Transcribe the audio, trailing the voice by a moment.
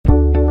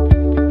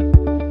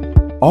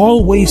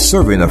always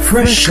serving a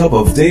fresh cup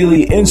of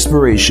daily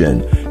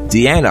inspiration,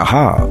 Deanna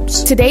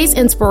Hobbs. Today's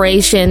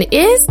inspiration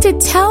is to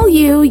tell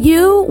you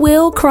you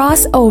will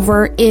cross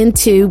over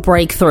into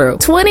breakthrough.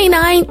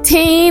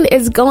 2019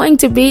 is going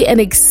to be an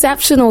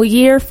exceptional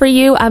year for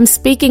you. I'm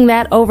speaking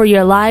that over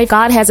your life.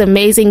 God has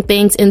amazing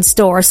things in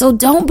store, so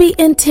don't be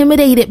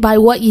intimidated by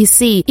what you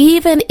see.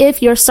 Even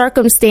if your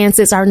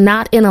circumstances are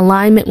not in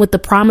alignment with the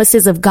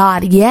promises of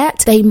God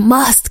yet, they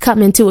must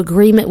come into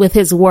agreement with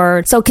His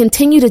word. So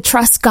continue to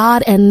trust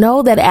God and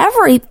know that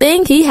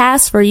everything He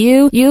has for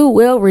you, you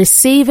will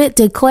receive it.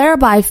 Declare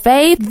by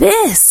faith,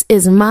 this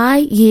is my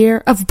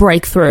year of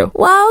breakthrough.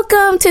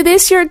 Welcome to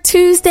this your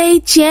Tuesday,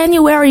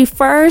 January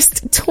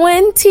 1st,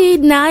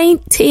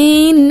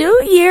 2019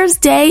 New Year's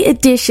Day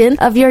edition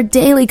of your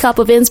Daily Cup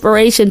of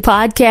Inspiration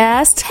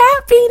podcast.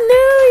 Happy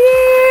New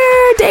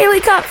Year,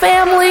 Daily Cup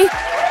family.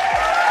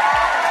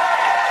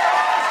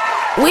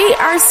 We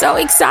are so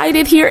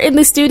excited here in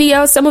the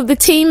studio. Some of the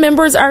team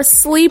members are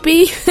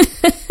sleepy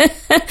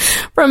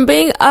from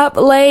being up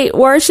late,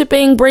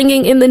 worshiping,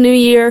 bringing in the new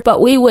year, but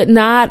we would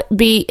not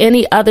be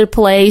any other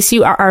place.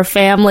 You are our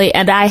family,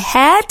 and I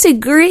had to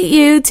greet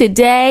you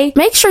today.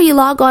 Make sure you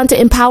log on to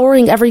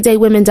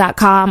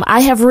empoweringeverydaywomen.com. I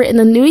have written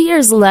a New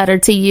Year's letter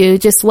to you,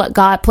 just what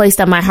God placed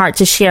on my heart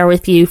to share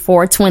with you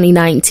for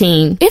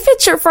 2019. If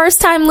it's your first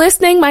time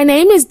listening, my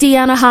name is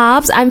Deanna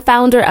Hobbs. I'm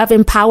founder of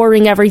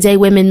Empowering Everyday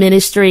Women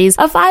Ministries,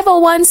 a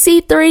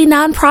 501c3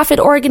 nonprofit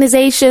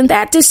organization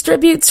that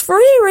distributes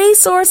free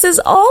resources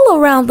all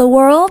around the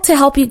world to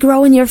help you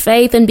grow in your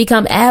faith and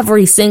become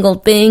every single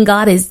thing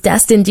God has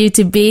destined you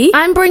to be.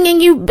 I'm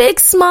bringing you big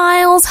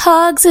smiles,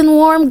 hugs, and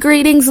warm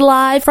greetings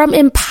live from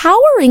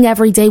Empowering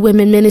Everyday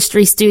Women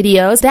Ministry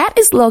Studios. That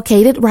is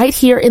located right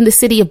here in the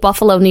city of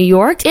Buffalo, New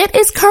York. It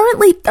is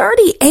currently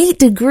 38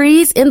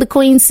 degrees in the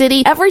Queen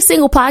City. Every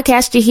single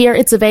podcast you hear,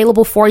 it's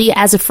available for you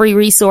as a free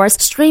resource.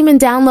 Stream and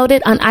download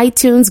it on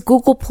iTunes,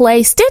 Google Play,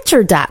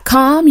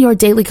 Stitcher.com, your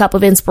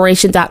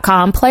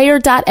dailycupofinspiration.com,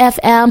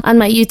 Player.fm, on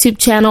my YouTube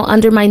channel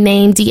under my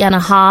name, Deanna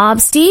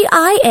Hobbs,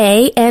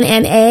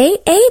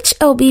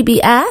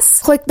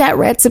 DiannaHobbs. Click that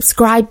red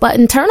subscribe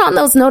button, turn on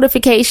those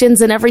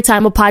notifications, and every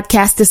time a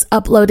podcast is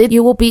uploaded,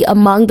 you will be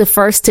among the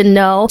first to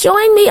know.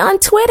 Join me on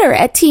Twitter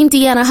at Team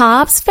Deanna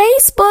Hobbs,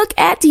 Facebook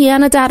at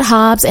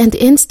Deanna.Hobbs, and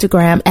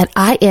Instagram at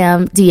I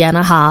am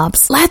Deanna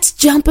Hobbs. Let's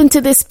jump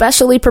into this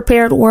specially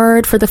prepared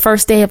word for the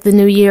first day of the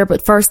new year,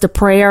 but first a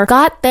prayer.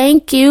 God,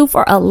 thank you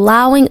for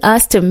allowing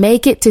us to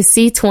make it to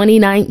see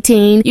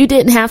 2019. You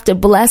didn't have to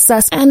bless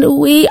us, and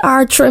we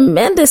are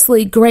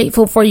tremendously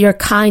grateful for your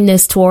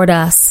kindness toward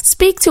us.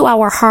 Speak to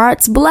our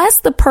hearts.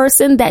 Bless the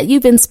person that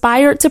you've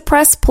inspired to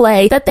press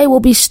play, that they will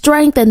be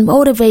strengthened,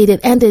 motivated,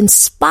 and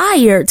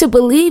inspired to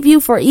believe you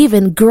for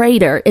even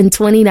greater in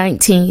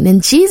 2019.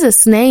 In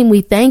Jesus' name,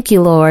 we thank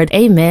you, Lord.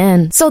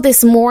 Amen. So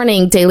this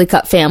morning, Daily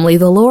Cup family,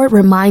 the Lord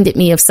reminded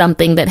me of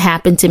something that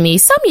happened to me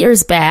some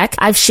years back.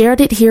 I've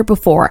shared it here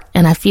before,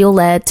 and I feel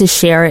led to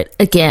share it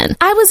again.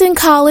 I was in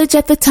college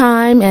at the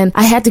time, and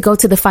I had to go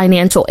to the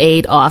financial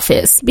aid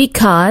office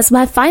because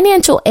my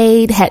financial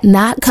aid had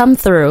not come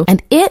through,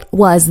 and it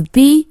was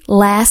the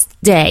last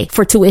day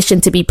for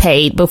tuition to be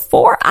paid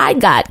before I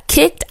got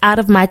kicked out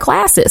of my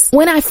classes.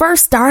 When I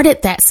first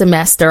started that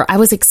semester, I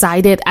was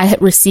excited. I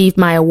had received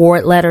my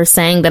award letter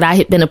saying that I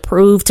had been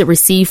approved to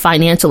receive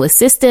financial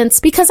assistance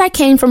because I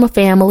came from a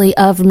family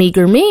of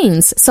meager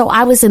means. So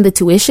I was in the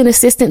tuition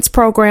assistance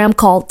program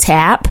called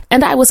TAP,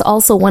 and I was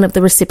also one of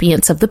the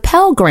recipients of the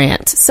Pell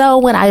Grant. So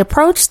when I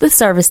approached the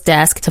service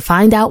desk to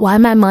find out why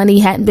my money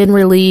hadn't been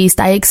released,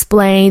 I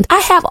explained, I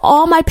have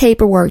all my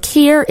paperwork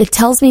here. It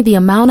tells me the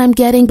amount I'm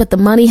getting, but the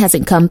money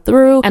hasn't come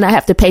through, and I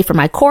have to pay for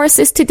my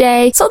courses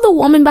today. So the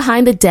woman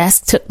behind the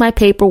desk took my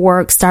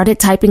paperwork, started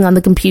typing on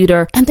the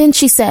computer, and then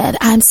she said,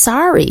 I'm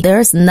sorry,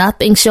 there's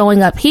nothing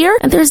showing up here,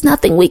 and there's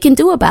nothing we can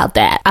do about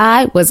that.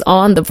 I was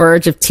on the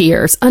verge of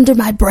tears. Under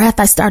my breath,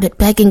 I started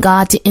begging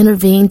God to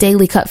intervene,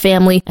 Daily Cup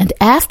family, and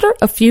after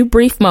a few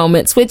brief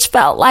moments, which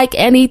felt like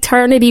an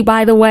eternity,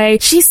 by the way,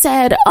 she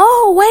said,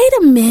 oh,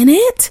 wait a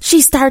minute.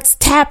 She starts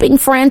tapping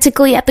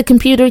frantically at the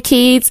computer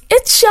keys.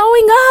 It's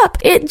showing up.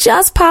 It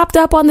just popped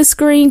up on the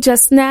screen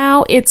just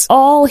now. It's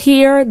all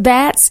here.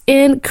 That's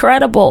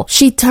incredible.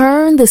 She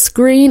turned the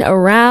screen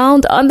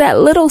around on that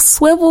little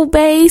swivel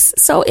base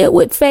so it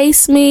would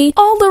face me.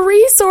 All the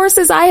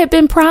resources I had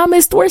been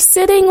promised were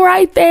sitting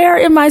right there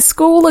in my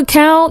school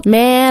account.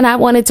 Man, I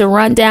wanted to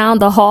run down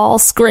the hall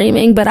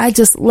screaming, but I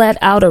just let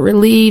out a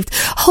relieved,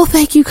 oh,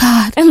 thank you,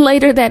 God. And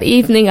later that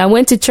evening, I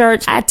went to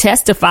church. I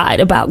testified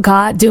about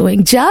God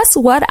doing just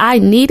what I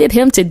needed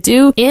Him to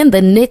do in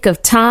the nick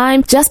of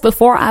time. Just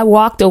before I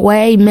walked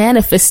away,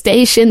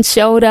 manifestation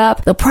showed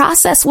up. The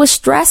process was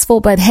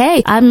stressful, but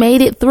hey, I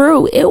made it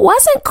through. It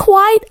wasn't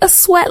quite a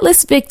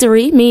sweatless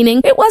victory,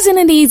 meaning it wasn't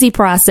an easy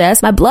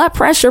process. My blood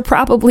pressure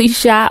probably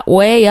shot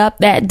way up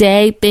that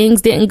day.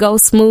 Things didn't go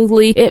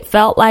smoothly. It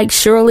felt like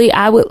surely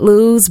I would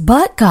lose,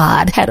 but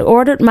God had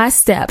ordered my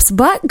steps,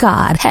 but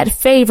God had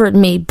favored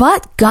me,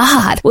 but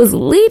God was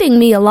leading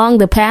me along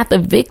the path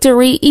of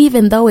victory,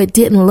 even though it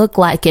didn't look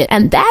like it.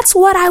 And that That's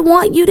what I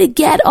want you to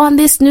get on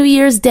this New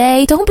Year's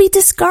Day. Don't be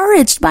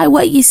discouraged by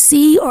what you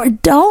see or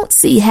don't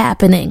see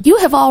happening. You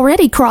have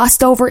already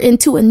crossed over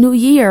into a new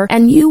year,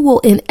 and you will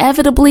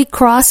inevitably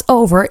cross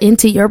over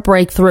into your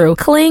breakthrough.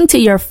 Cling to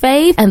your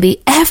faith, and the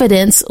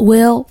evidence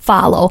will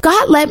follow.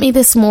 God led me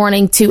this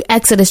morning to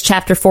Exodus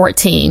chapter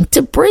 14.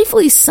 To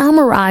briefly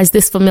summarize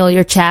this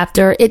familiar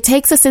chapter, it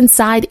takes us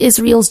inside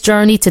Israel's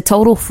journey to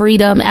total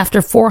freedom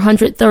after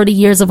 430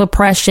 years of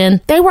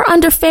oppression. They were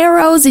under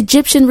Pharaoh's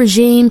Egyptian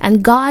regime,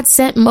 and God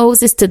sent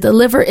Moses to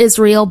deliver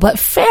Israel, but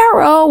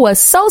Pharaoh was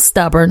so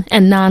stubborn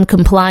and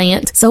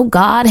non-compliant, so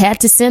God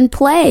had to send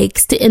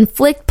plagues to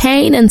inflict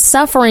pain and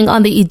suffering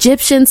on the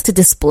Egyptians to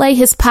display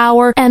his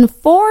power and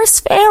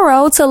force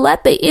Pharaoh to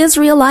let the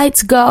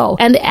Israelites go.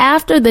 And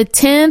after the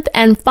 10th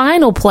and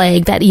final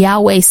plague that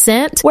Yahweh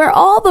sent, where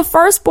all the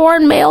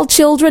firstborn male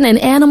children and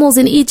animals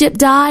in Egypt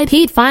died,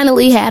 he'd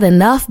finally had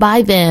enough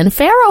by then.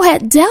 Pharaoh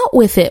had dealt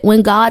with it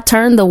when God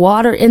turned the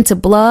water into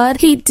blood.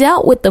 He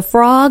dealt with the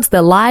frogs,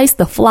 the lice,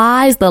 the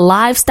flies, the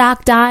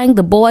livestock dying,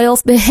 the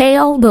boils, the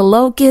hail, the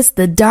locusts,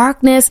 the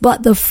darkness.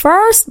 But the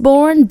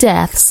firstborn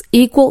deaths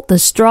equaled the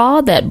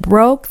straw that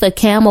broke the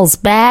camel's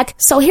back.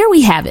 So here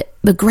we have it.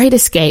 The great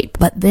escape.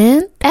 But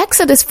then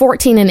Exodus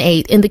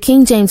 14:8 in the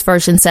King James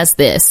Version says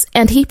this,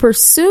 "And he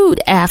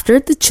pursued after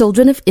the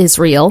children of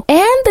Israel,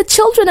 and the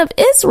children of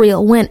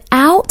Israel went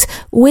out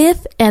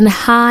with an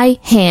high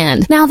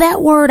hand." Now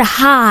that word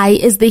high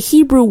is the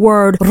Hebrew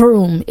word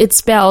rum. It's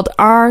spelled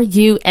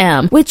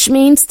R-U-M, which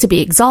means to be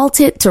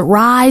exalted, to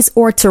rise,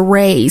 or to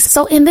raise.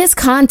 So in this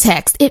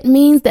context, it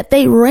means that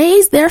they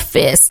raised their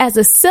fists as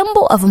a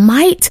symbol of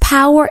might,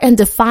 power, and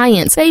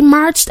defiance. They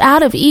marched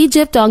out of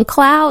Egypt on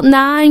cloud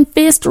 9,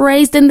 fist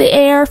raised in the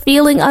air,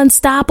 feeling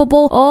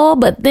unstoppable. Oh,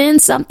 but then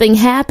something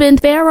happened.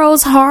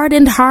 Pharaoh's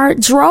hardened heart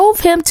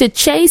drove him to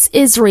chase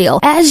Israel.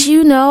 As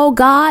you know,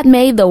 God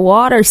made the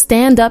water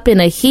stand up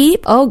in a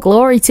heap. Oh,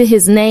 glory to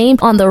his name,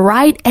 on the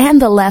right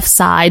and the left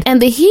side.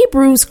 And the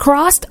Hebrews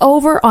crossed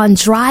over on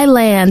dry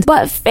land.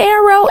 But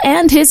Pharaoh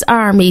and his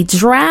army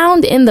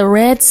drowned in the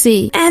Red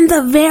Sea. And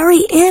the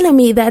very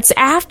enemy that's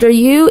after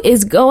you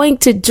is going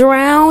to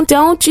drown.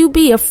 Don't you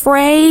be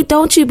afraid.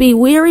 Don't you be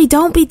weary.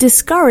 Don't be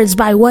discouraged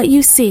by what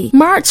you see.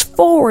 March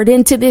forward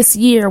into this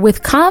year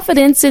with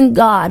confidence in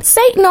God.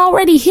 Satan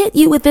already hit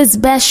you with his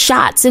best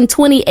shots in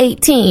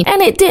 2018,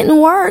 and it didn't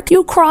work.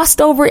 You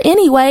crossed over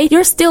anyway.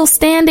 You're still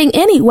standing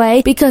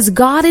anyway because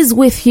God is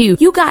with you.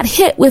 You got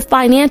hit with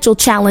financial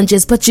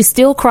challenges, but you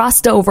still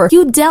crossed over.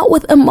 You dealt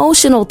with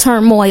emotional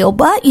turmoil,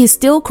 but you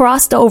still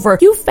crossed over.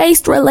 You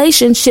faced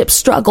relationship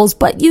struggles,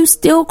 but you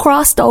still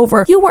crossed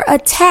over. You were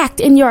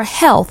attacked in your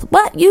health,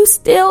 but you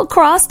still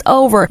crossed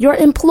over. Your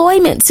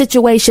employment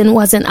situation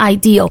wasn't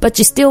ideal, but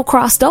you still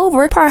crossed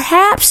over.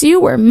 Perhaps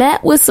you were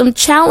met with some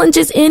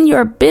challenges in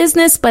your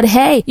business, but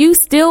hey, you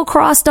still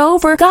crossed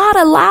over. God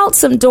allowed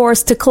some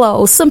doors to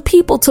close, some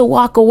people to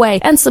walk away,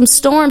 and some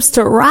storms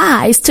to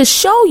rise to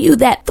show you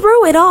that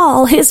through it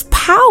all, his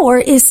power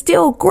is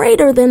still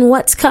greater than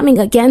what's coming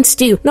against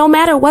you. No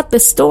matter what the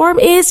storm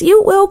is,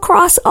 you will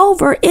cross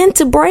over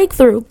into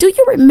breakthrough. Do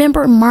you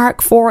remember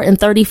Mark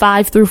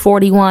 4:35 through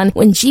 41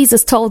 when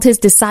Jesus told his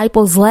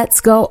disciples,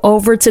 "Let's go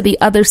over to the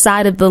other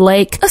side of the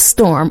lake"? A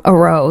storm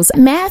arose.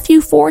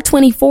 Matthew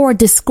 4:24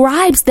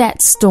 describes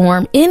that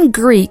storm in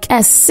Greek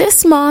as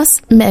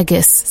sismos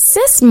megas.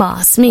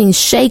 Sismos means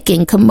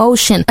shaking,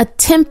 commotion, a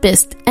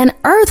tempest, an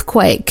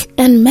earthquake,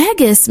 and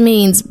megas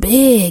means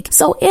big.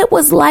 So it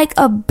was like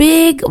a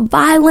big,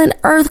 violent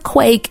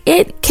earthquake.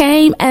 It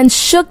came and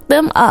shook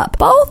them up,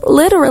 both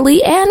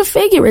literally and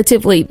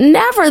figuratively.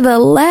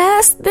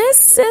 Nevertheless, this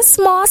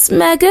sismos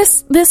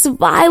megas, this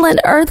violent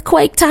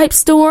earthquake type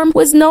storm,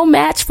 was no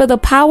match for the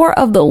power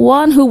of the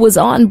one who was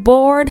on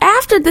board.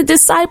 After the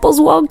disciples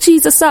woke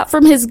Jesus up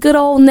from his good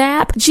old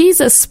nap,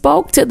 Jesus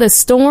spoke to the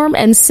storm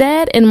and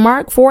said in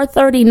Mark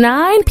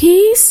 4:39,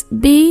 "Peace,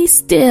 be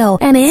still."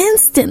 And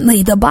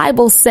instantly, the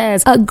Bible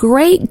says, a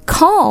great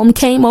calm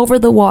came over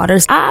the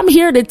waters. I'm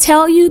here to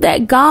tell you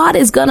that God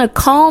is going to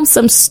calm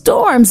some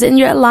storms in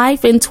your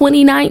life in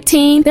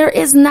 2019. There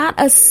is not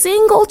a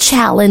single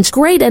challenge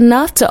great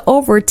enough to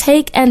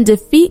overtake and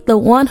defeat the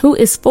one who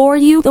is for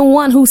you, the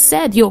one who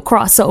said you'll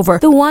cross over,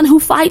 the one who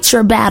fights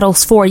your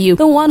battles for you,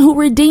 the one who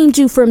redeemed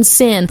you from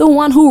sin, the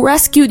one who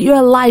rescued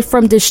your life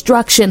from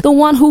destruction, the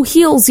one who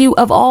heals you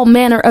of all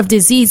manner of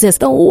diseases,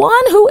 the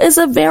one who is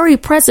a very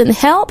present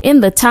help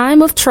in the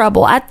time of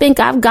trouble. I think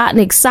I've gotten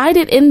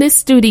excited in this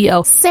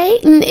studio.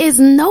 Satan is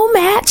no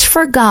match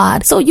for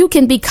God, so you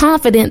can be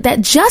confident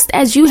that just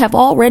as you have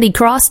already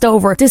crossed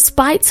over,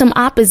 despite some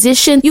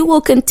opposition, you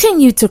will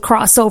continue to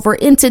cross over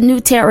into new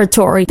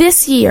territory.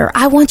 This year,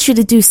 I want you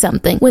to do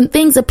something. When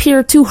things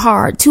appear too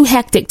hard, too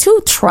hectic, too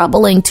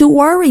troubling, too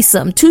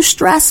worrisome, too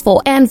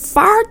stressful, and and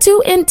far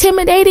too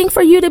intimidating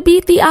for you to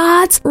beat the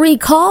odds?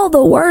 Recall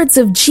the words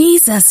of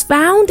Jesus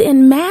found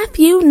in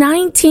Matthew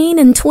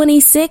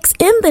 19:26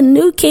 in the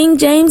New King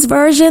James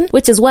Version,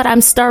 which is what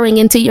I'm stirring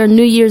into your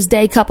New Year's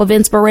Day cup of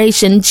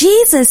inspiration.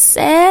 Jesus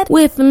said,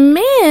 with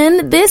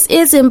men, this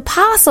is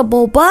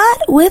impossible,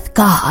 but with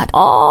God,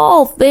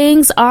 all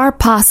things are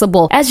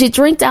possible. As you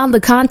drink down the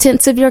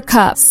contents of your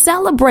cup,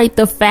 celebrate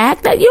the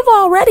fact that you've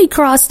already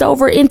crossed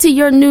over into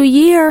your new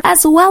year,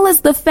 as well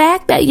as the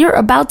fact that you're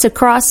about to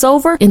cross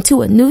over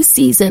into a new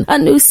season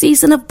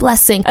of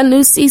blessing, a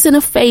new season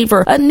of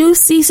favor, a new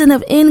season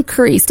of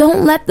increase.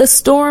 Don't let the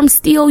storm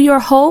steal your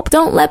hope.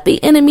 Don't let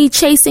the enemy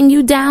chasing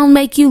you down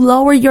make you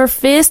lower your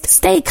fist.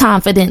 Stay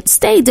confident,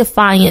 stay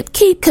defiant,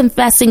 keep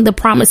confessing the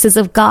promises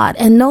of God,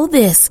 and know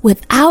this,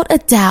 without a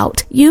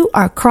doubt, you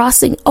are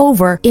crossing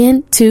over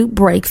into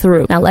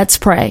breakthrough. Now let's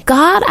pray.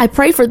 God, I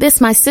pray for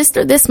this, my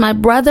sister, this, my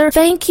brother.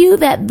 Thank you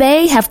that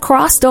they have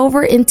crossed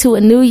over into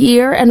a new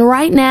year, and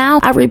right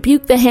now I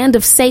rebuke the hand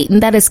of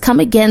Satan that has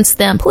come against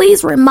them.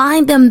 Please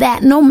remind them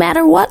that no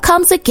matter what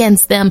comes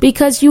against them,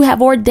 because you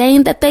have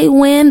ordained that they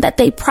win, that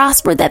they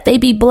prosper, that they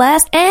be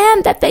blessed,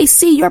 and that they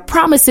see your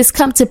promises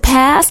come to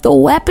pass, the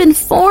weapon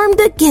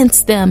formed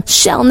against them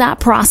shall not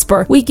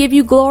prosper. We give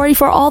you glory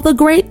for all the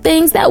great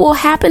things that will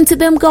happen to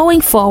them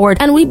going forward,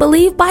 and we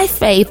believe by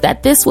faith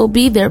that this will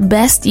be their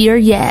best year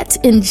yet.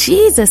 In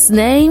Jesus'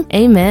 name,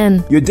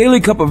 amen. Your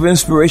Daily Cup of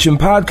Inspiration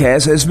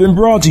podcast has been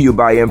brought to you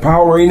by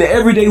Empowering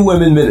Everyday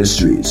Women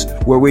Ministries,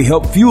 where we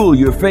help fuel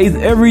your faith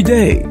every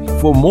day.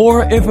 For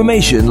more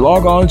information,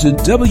 log on to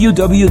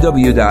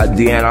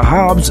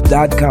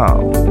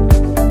www.deannahobbs.com.